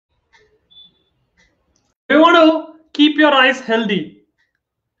want to keep your eyes healthy.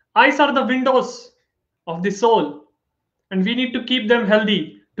 Eyes are the windows of the soul, and we need to keep them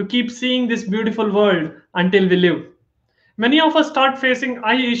healthy to keep seeing this beautiful world until we live. Many of us start facing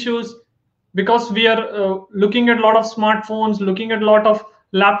eye issues because we are looking at a lot of smartphones, looking at a lot of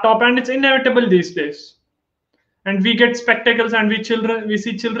laptop, and it's inevitable these days. And we get spectacles, and we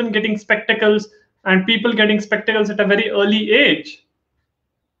see children getting spectacles, and people getting spectacles at a very early age.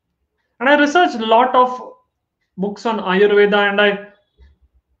 And I researched a lot of books on Ayurveda, and I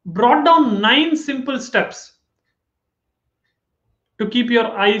brought down 9 simple steps to keep your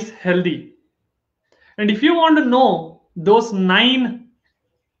eyes healthy. And if you want to know those 9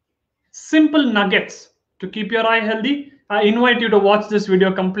 simple nuggets to keep your eye healthy, I invite you to watch this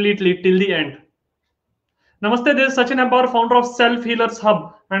video completely till the end. Namaste, this is Sachin Abbar, founder of Self Healers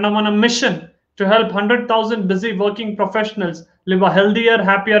Hub, and I'm on a mission to help 100,000 busy working professionals live a healthier,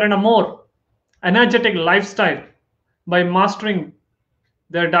 happier, and a more energetic lifestyle by mastering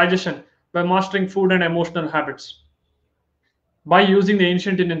their digestion, by mastering food and emotional habits, by using the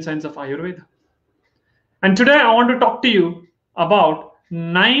ancient Indian science of Ayurveda. And today I want to talk to you about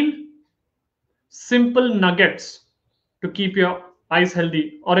 9 simple nuggets to keep your eyes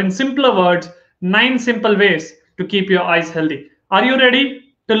healthy, or in simpler words, 9 simple ways to keep your eyes healthy. Are you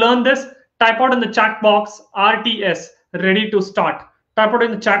ready to learn this? Type out in the chat box RTS, ready to start. Type out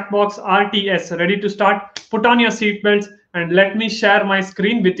in the chat box RTS, ready to start. Put on your seatbelts and let me share my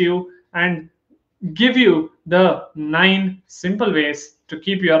screen with you and give you the 9 simple ways to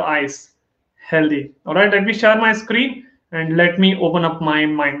keep your eyes healthy. All right, let me share my screen and let me open up my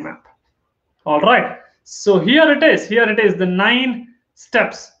mind map. All right, so here it is, the 9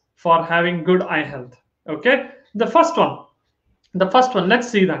 steps for having good eye health. Okay, the first one, let's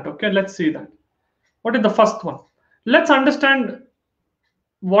see that. Okay, let's see that. What is the first one? Let's understand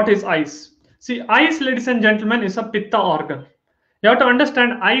what is eyes. See, eyes, ladies and gentlemen, is a pitta organ. You have to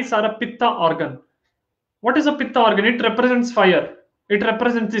understand eyes are a pitta organ. What is a pitta organ? It represents fire. It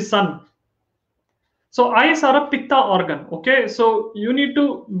represents the sun. So eyes are a pitta organ. Okay, so you need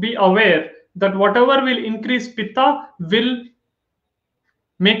to be aware that whatever will increase pitta will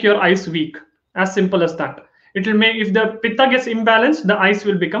make your eyes weak. As simple as that. It will make, if the pitta gets imbalanced, the eyes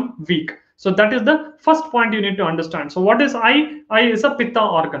will become weak. So that is the first point you need to understand. So what is eye? Eye is a pitta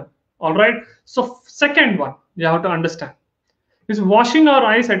organ. All right. So second one you have to understand is washing our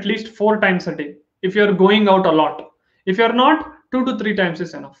eyes at least 4 times a day. If you're going out a lot, if you're not, 2 to 3 times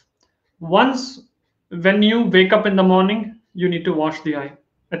is enough. Once when you wake up in the morning, you need to wash the eye.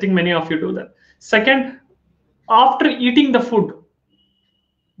 I think many of you do that. Second, after eating the food,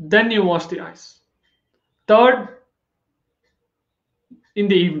 then you wash the eyes. Third, in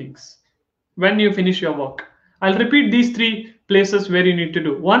the evenings, when you finish your work. I'll repeat these 3 places where you need to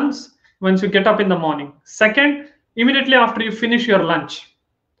do. Once you get up in the morning. Second, immediately after you finish your lunch,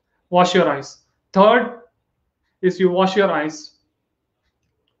 wash your eyes. Third is you wash your eyes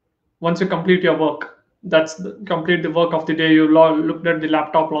once you complete your work. Complete the work of the day. You looked at the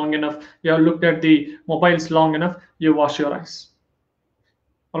laptop long enough, you have looked at the mobiles long enough, you wash your eyes.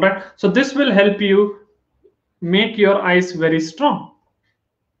 All right, so this will help you make your eyes very strong,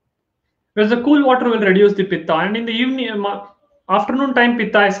 because the cool water will reduce the pitta, and in the evening, afternoon time,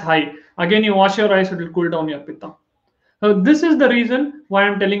 pitta is high. Again, you wash your eyes, it will cool down your pitta. So this is the reason why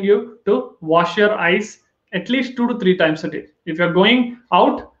I'm telling you to wash your eyes at least 2 to 3 times a day. If you're going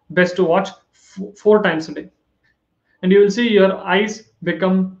out, best to watch 4 times a day, and you will see your eyes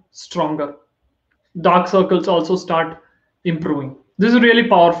become stronger. Dark circles also start improving. This is really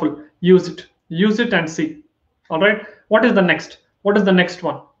powerful. Use it and see. All right, what is the next? What is the next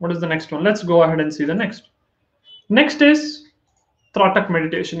one? Let's go ahead and see the next. Next is Tratak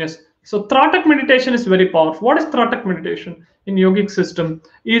meditation. Yes, so Tratak meditation is very powerful. What is Tratak meditation in yogic system?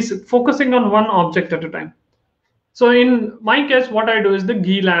 Is focusing on one object at a time. So in my case, what I do is the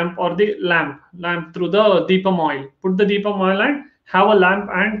ghee lamp, or the lamp through the deepam oil. Put the deepam oil and have a lamp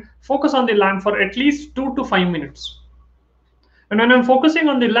and focus on the lamp for at least 2 to 5 minutes. And when I'm focusing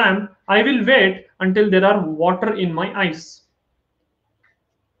on the lamp, I will wait until there are water in my eyes.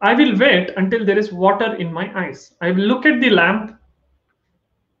 I will wait until there is water in my eyes. I will look at the lamp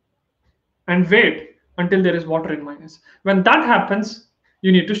and wait until there is water in my eyes. When that happens,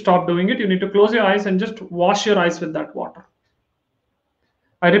 you need to stop doing it. You need to close your eyes and just wash your eyes with that water.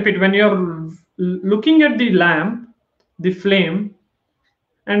 I repeat, when you're looking at the lamp, the flame,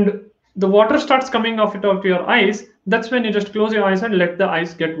 and the water starts coming off your eyes, that's when you just close your eyes and let the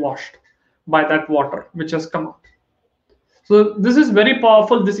eyes get washed by that water which has come out. So this is very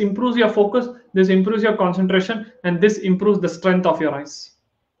powerful. This improves your focus, this improves your concentration, and this improves the strength of your eyes.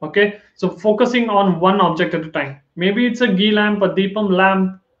 Okay, so focusing on one object at a time. Maybe it's a ghee lamp, a deepam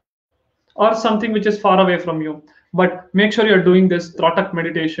lamp, or something which is far away from you. But make sure you're doing this Throtak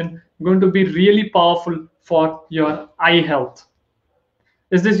meditation, going to be really powerful for your eye health.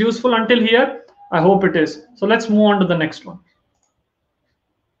 Is this useful until here? I hope it is. So let's move on to the next one.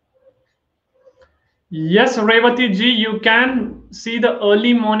 Yes, Revati ji, you can see the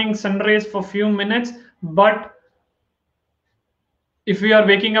early morning sun rays for few minutes, but if we are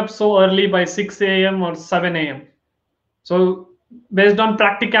waking up so early by 6 a.m. or 7 a.m. So based on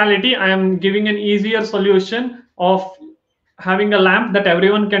practicality, I am giving an easier solution of having a lamp that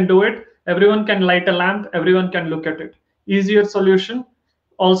everyone can do it. Everyone can light a lamp. Everyone can look at it. Easier solution.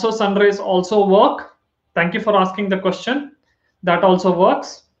 Also, sunrays also work. Thank you for asking the question. That also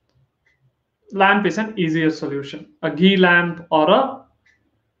works. Lamp is an easier solution. A ghee lamp or a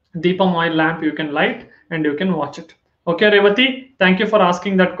Deepam oil lamp you can light and you can watch it. Okay, Revati, thank you for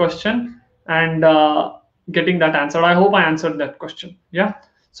asking that question and getting that answered. I hope I answered that question. Yeah.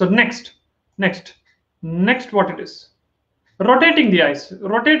 So next, what it is? Rotating the eyes.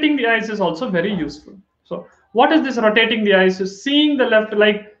 Rotating the eyes is also very useful. So what is this rotating the eyes? Is seeing the left,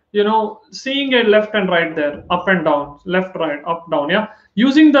 like seeing a left and right there, up and down, left, right, up, down. Yeah.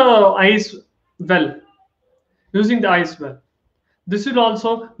 Using the eyes well. Using the eyes well. This will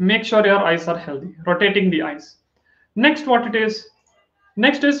also make sure your eyes are healthy, rotating the eyes. Next, what it is?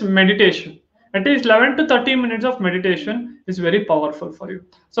 Next is meditation. At least 11 to 30 minutes of meditation is very powerful for you.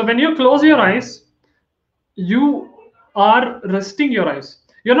 So when you close your eyes, you are resting your eyes.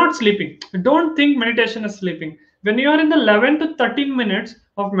 You're not sleeping. Don't think meditation is sleeping. When you are in the 11 to 13 minutes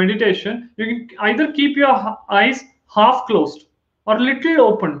of meditation, you can either keep your eyes half closed or little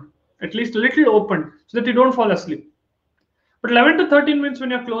open, at least a little open, so that you don't fall asleep. But 11 to 13 minutes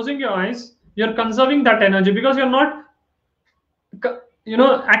when you're closing your eyes, you're conserving that energy because you're not,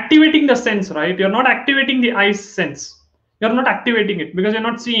 activating the sense, right? You're not activating the eye sense. You're not activating it because you're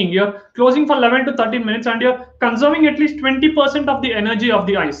not seeing. You're closing for 11 to 13 minutes and you're conserving at least 20% of the energy of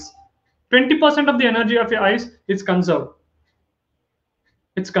the eyes. 20% of the energy of your eyes is conserved.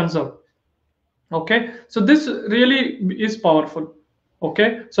 It's conserved. Okay. So this really is powerful.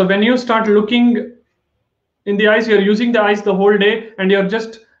 Okay. So when you start looking in the eyes, you're using the eyes the whole day and you're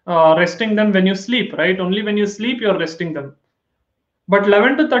just resting them when you sleep, right? Only when you sleep you're resting them. But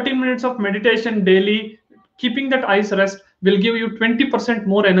 11 to 13 minutes of meditation daily, keeping that eyes rest, will give you 20%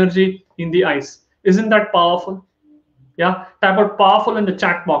 more energy in the eyes. Isn't that powerful? Yeah, type out powerful in the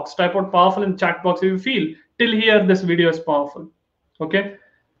chat box. Type out powerful in the chat box if you feel till here this video is powerful. Okay,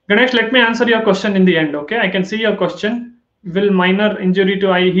 Ganesh, let me answer your question in the end. Okay, I can see your question. Will minor injury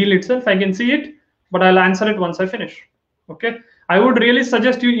to eye heal itself? I can see it, but I'll answer it once I finish. Okay, I would really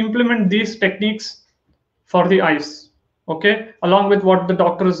suggest you implement these techniques for the eyes. Okay, along with what the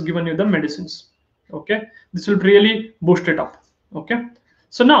doctor has given you the medicines. Okay, this will really boost it up. Okay,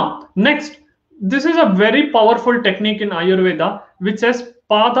 so now next, this is a very powerful technique in Ayurveda which says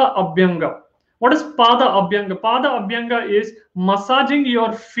Pada Abhyanga. What is Pada Abhyanga? Pada Abhyanga is massaging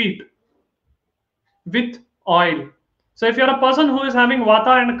your feet with oil. So if you're a person who is having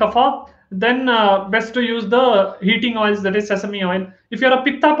vata and kapha, then best to use the heating oils, that is sesame oil. If you're a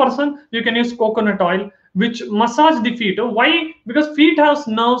pitta person, you can use coconut oil, which massage the feet. Why? Because feet has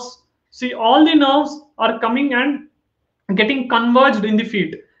nerves. See, all the nerves are coming and getting converged in the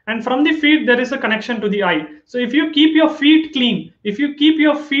feet, and from the feet there is a connection to the eye. So if you keep your feet clean, if you keep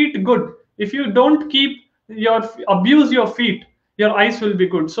your feet good, if you don't keep your abuse your feet, your eyes will be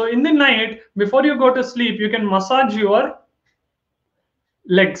good. So in the night before you go to sleep, you can massage your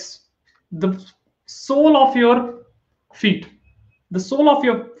legs, the sole of your feet, the sole of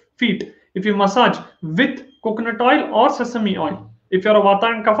your feet. If you massage with coconut oil or sesame oil, if you're a vata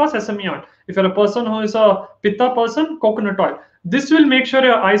and kapha, sesame oil. If you're a person who is a pitta person, coconut oil. This will make sure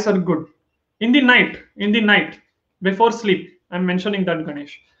your eyes are good. In the night, before sleep, I'm mentioning that,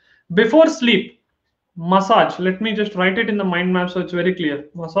 Ganesh. Before sleep, massage. Let me just write it in the mind map so it's very clear.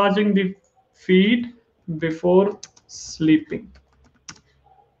 Massaging the feet before sleeping.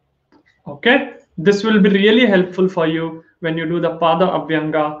 Okay, this will be really helpful for you when you do the Pada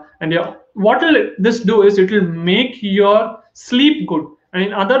Abhyanga. And what will this do is it will make your sleep good, and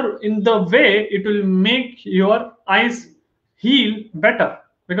in the way it will make your eyes heal better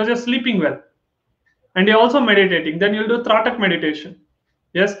because you're sleeping well and you're also meditating. Then you'll do Tratak meditation.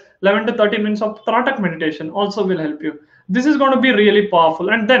 Yes, 11 to 30 minutes of Tratak meditation also will help you. This is going to be really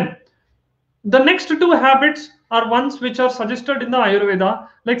powerful. And then the next two habits are ones which are suggested in the Ayurveda,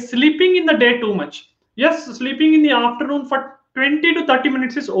 like sleeping in the day too much. Yes, sleeping in the afternoon for 20 to 30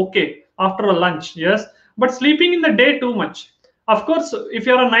 minutes is okay after a lunch. Yes, but sleeping in the day too much. Of course, if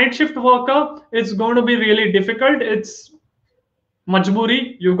you're a night shift worker, it's going to be really difficult. It's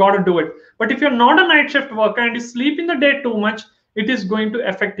majburi, you got to do it. But if you're not a night shift worker and you sleep in the day too much, it is going to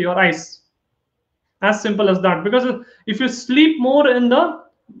affect your eyes. As simple as that. Because if you sleep more in the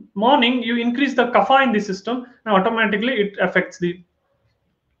morning, you increase the kapha in the system, and automatically it affects the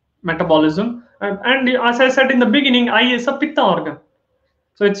metabolism. And as I said in the beginning, eye is a pitta organ,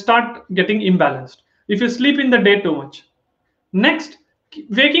 so it start getting imbalanced if you sleep in the day too much. Next,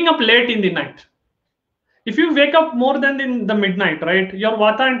 waking up late in the night. If you wake up more than in the midnight, right, your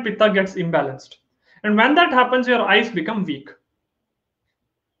vata and pitta gets imbalanced, and when that happens, your eyes become weak.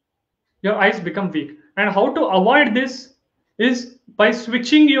 Your eyes become weak. And how to avoid this is by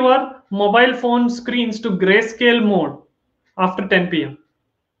switching your mobile phone screens to grayscale mode after 10 p.m.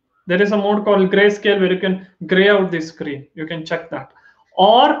 There is a mode called grayscale where you can gray out the screen. You can check that.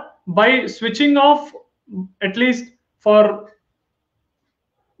 Or by switching off at least for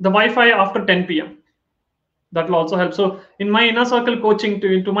the Wi-Fi after 10 p.m. That will also help. So in my inner circle coaching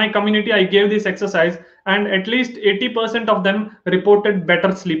to my community, I gave this exercise, and at least 80% of them reported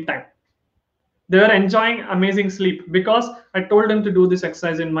better sleep time. They were enjoying amazing sleep because I told them to do this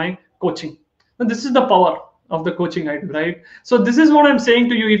exercise in my coaching. And this is the power of the coaching I do, right? So this is what I'm saying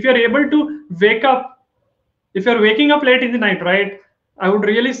to you. If you're able to wake up, if you're waking up late in the night, right, I would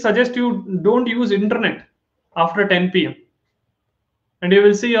really suggest you don't use internet after 10 p.m. and you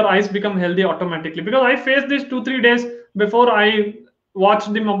will see your eyes become healthy automatically. Because I faced this 2-3 days before I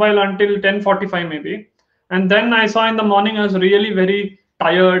watched the mobile until 10:45 maybe, and then I saw in the morning I was really very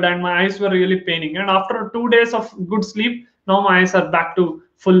tired and my eyes were really paining. And after 2 days of good sleep, now my eyes are back to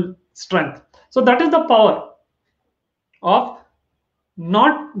full strength. So that is the power of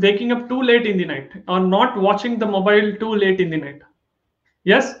not waking up too late in the night or not watching the mobile too late in the night.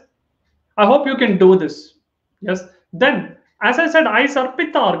 Yes, I hope you can do this. Yes. Then, as I said, eyes are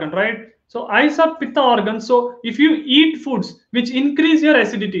pitta organ, right? So eyes are pitta organ. So if you eat foods which increase your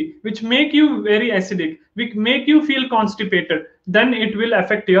acidity, which make you very acidic, which make you feel constipated, then it will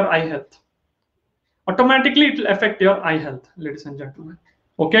affect your eye health. Automatically, it will affect your eye health, ladies and gentlemen.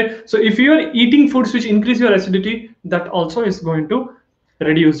 Okay. So if you are eating foods which increase your acidity, that also is going to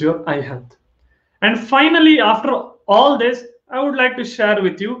reduce your eye health. And finally, after all this, I would like to share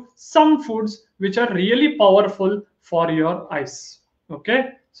with you some foods which are really powerful for your eyes. Okay,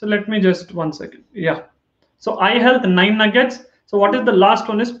 so let me just 1 second. Yeah, so eye health 9 nuggets. So what is the last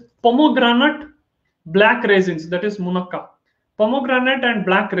one is pomegranate, black raisins, that is munakka. Pomegranate and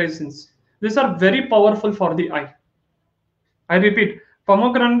black raisins, these are very powerful for the eye. I repeat,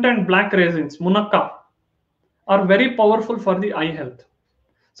 pomegranate and black raisins, munakka, are very powerful for the eye health.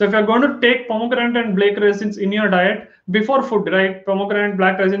 So if you're going to take pomegranate and black raisins in your diet before food, right? Pomegranate,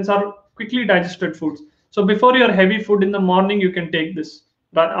 black raisins are quickly digested foods. So before your heavy food in the morning, you can take this.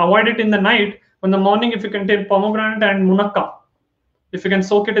 But avoid it in the night. In the morning, if you can take pomegranate and munakka, if you can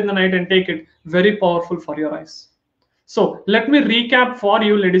soak it in the night and take it, very powerful for your eyes. So let me recap for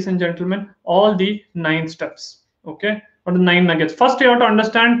you, ladies and gentlemen, all the 9 steps. Okay, or the 9 nuggets. First, you have to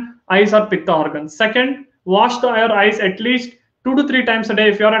understand eyes are pitta organs. Second, wash your eyes at least 2 to 3 times a day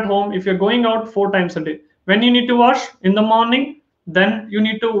if you're at home. If you're going out, 4 times a day. When you need to wash? In the morning, then you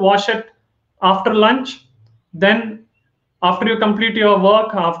need to wash it after lunch, then after you complete your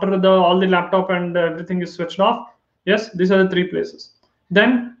work, after all the laptop and everything is switched off. Yes, these are the 3 places.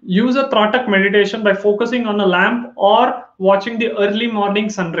 Then use a Tratak meditation by focusing on a lamp or watching the early morning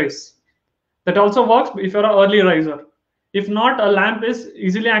sunrise. That also works if you're an early riser. If not, a lamp is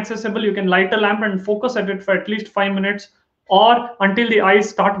easily accessible. You can light a lamp and focus at it for at least 5 minutes or until the eyes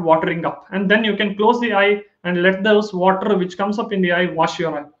start watering up. And then you can close the eye and let those water which comes up in the eye wash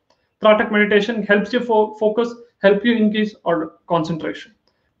your eye. Tratak meditation helps you focus, help you increase or concentration.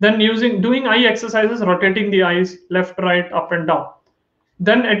 Then doing eye exercises, rotating the eyes left, right, up and down.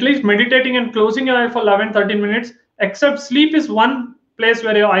 Then at least meditating and closing your eye for 11-13 minutes. Except sleep is one place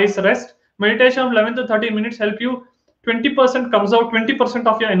where your eyes rest. Meditation of 11 to 13 minutes help you. 20% comes out, 20%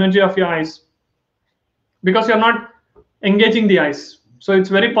 of your energy of your eyes, because you're not engaging the eyes. So it's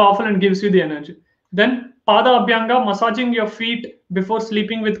very powerful and gives you the energy. Then Pada Abhyanga, massaging your feet before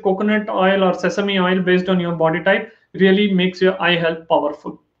sleeping with coconut oil or sesame oil based on your body type, really makes your eye health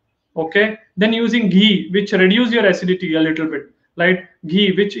powerful. Okay. Then using ghee, which reduce your acidity a little bit. Right?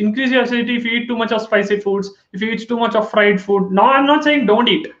 Ghee, which increase your acidity if you eat too much of spicy foods, if you eat too much of fried food. Now, I'm not saying don't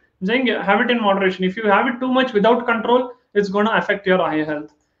eat. I'm saying have it in moderation. If you have it too much without control, it's going to affect your eye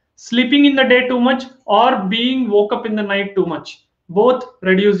health. Sleeping in the day too much or being woke up in the night too much, both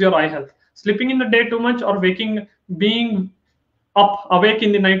reduce your eye health. Sleeping in the day too much or being awake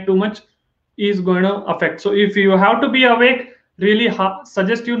in the night too much is going to affect. So if you have to be awake, really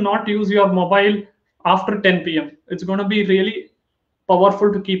suggest you not use your mobile after 10 p.m. It's going to be really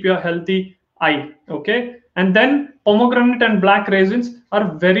powerful to keep your healthy eye. Okay. And then pomegranate and black raisins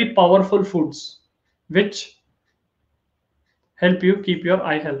are very powerful foods which help you keep your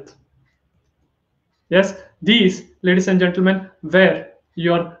eye health. Yes, these, ladies and gentlemen, were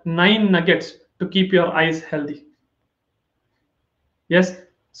your 9 nuggets to keep your eyes healthy. Yes.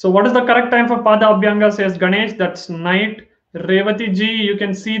 So what is the correct time for Pada Abhyanga, says Ganesh? That's night. Revati ji, you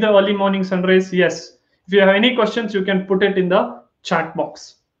can see the early morning sunrise. Yes. If you have any questions, you can put it in the chat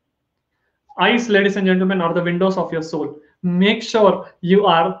box. Eyes, ladies and gentlemen, are the windows of your soul. Make sure you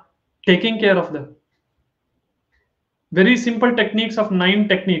are taking care of them. Very simple techniques of 9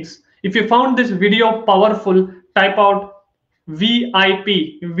 techniques. If you found this video powerful, type out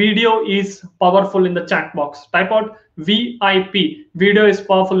VIP. Video is powerful in the chat box. Type out VIP. Video is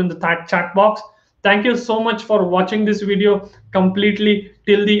powerful in the chat box. Thank you so much for watching this video completely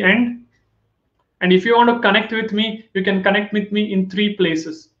till the end. And if you want to connect with me, you can connect with me in 3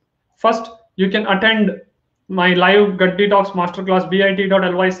 places. First, you can attend my live gut detox masterclass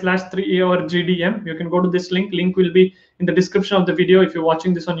bit.ly/3hourgdm. You can go to this link. Link will be in the description of the video if you're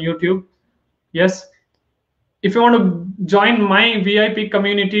watching this on YouTube. Yes. If you want to join my VIP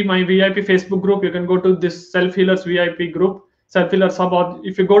community, my VIP Facebook group, you can go to this Self Healers VIP group, Self Healers Hub. Or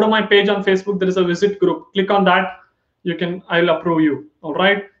if you go to my page on Facebook, there is a visit group. Click on that. I'll approve you. All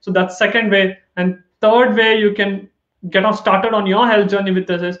right. So that's second way. And third way you can get on started on your health journey with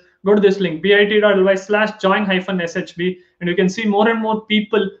us is go to this link bit.ly/join-shb, and you can see more and more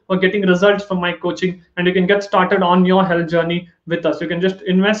people who are getting results from my coaching, and you can get started on your health journey with us. You can just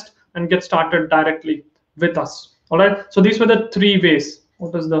invest and get started directly with us. All right. So these were the 3 ways.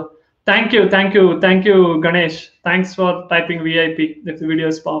 What is the thank you Ganesh. Thanks for typing VIP. If the video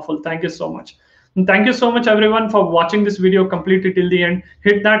is powerful, thank you so much. And thank you so much everyone for watching this video completely till the end.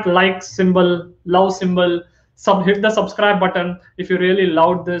 Hit that like symbol, love symbol, hit the subscribe button if you really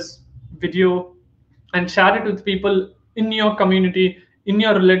loved this video, and share it with people in your community, in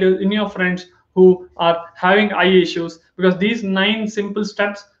your relatives, in your friends who are having eye issues, because these 9 simple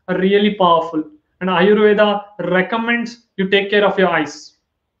steps are really powerful. And Ayurveda recommends you take care of your eyes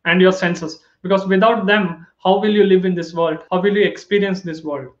and your senses, because without them, how will you live in this world? How will you experience this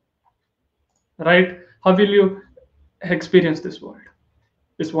world? Right? How will you experience this world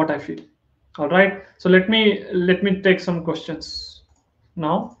is what I feel. All right. So let me take some questions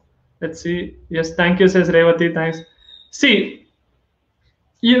now. Let's see. Yes, thank you, says Revati. Thanks. See,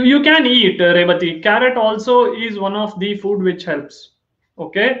 you can eat, Revati. Carrot also is one of the food which helps.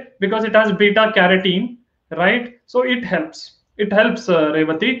 Okay, because it has beta carotene, right? So it helps. It helps,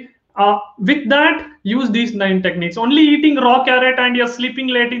 Revati. With that, use these 9 techniques. Only eating raw carrot and you're sleeping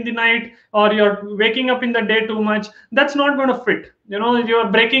late in the night, or you're waking up in the day too much, that's not going to fit.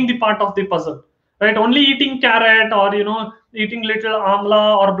 You're breaking the part of the puzzle, right? Only eating carrot, or eating little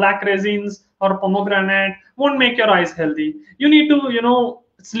amla or black raisins or pomegranate won't make your eyes healthy. You need to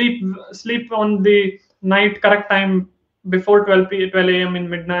sleep on the night correct time, before 12 a.m. in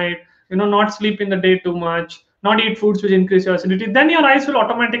midnight. Not sleep in the day too much, not eat foods which increase your acidity. Then your eyes will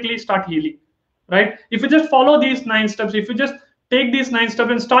automatically start healing, right? If you just follow these 9 steps, if you just take these 9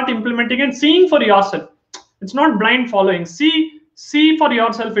 steps and start implementing and seeing for yourself, it's not blind following. See for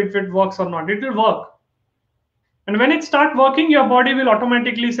yourself if it works or not. It will work. And when it starts working, your body will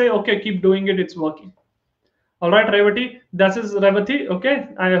automatically say, okay, keep doing it, it's working. All right, Revati, that is Revati. Okay,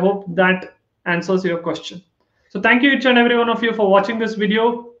 I hope that answers your question. So thank you each and every one of you for watching this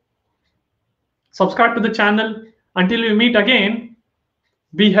video. Subscribe to the channel. Until we meet again,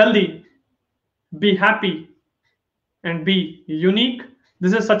 be healthy, be happy, and be unique.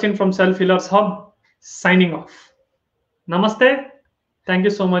 This is Sachin from Self Healers Hub, signing off. Namaste. Thank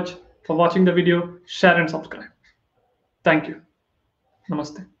you so much for watching the video. Share and subscribe. Thank you.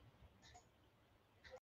 Namaste.